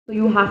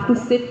You have to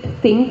sit,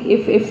 think.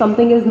 If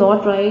something is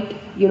not right,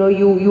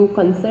 you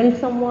consult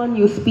someone,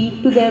 you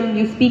speak to them,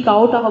 you speak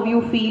out how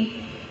you feel.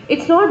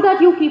 It's not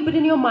that you keep it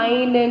in your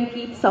mind and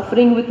keep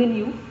suffering within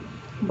you.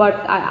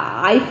 But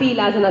I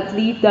feel as an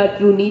athlete that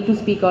you need to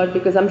speak out,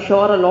 because I'm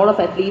sure a lot of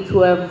athletes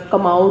who have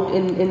come out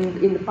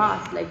in the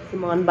past, like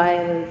Simone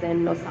Biles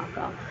and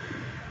Osaka,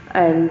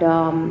 and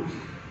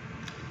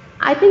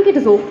I think it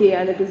is okay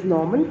and it is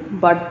normal,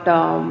 but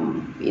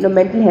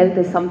mental health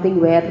is something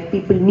where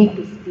people need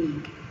to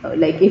speak.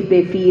 Like if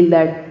they feel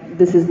that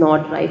this is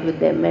not right with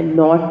them, and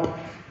not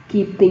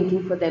keep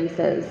thinking for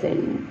themselves.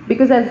 And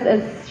because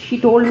as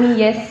she told me,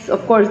 yes,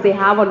 of course they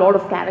have a lot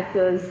of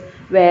characters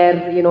where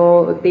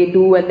they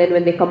do, and then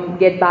when they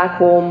get back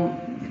home,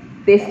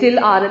 they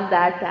still are in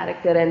that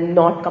character and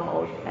not come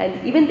out,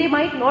 and even they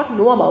might not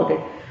know about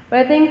it. But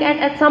I think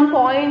at some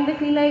point they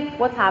feel like,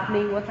 what's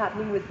happening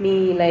with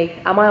me,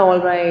 like am I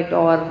alright,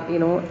 or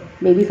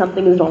maybe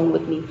something is wrong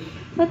with me.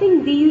 So I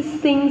think these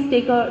things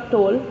take a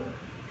toll.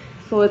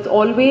 So it's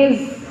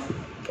always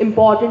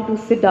important to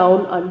sit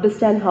down,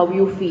 understand how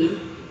you feel,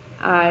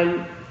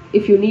 and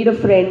if you need a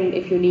friend,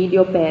 if you need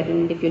your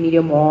parent, if you need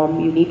your mom,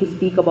 you need to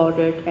speak about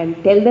it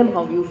and tell them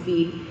how you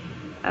feel,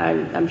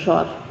 and I'm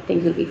sure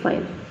things will be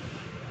fine.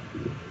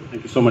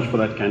 Thank you so much for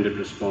that candid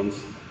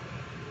response.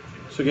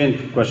 So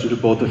again, question to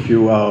both of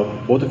you.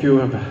 Both of you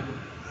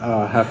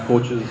have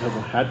coaches, have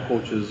had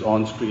coaches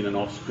on screen and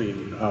off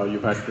screen.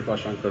 You've had Kripa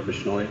Shankar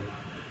Bishnoi.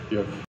 You have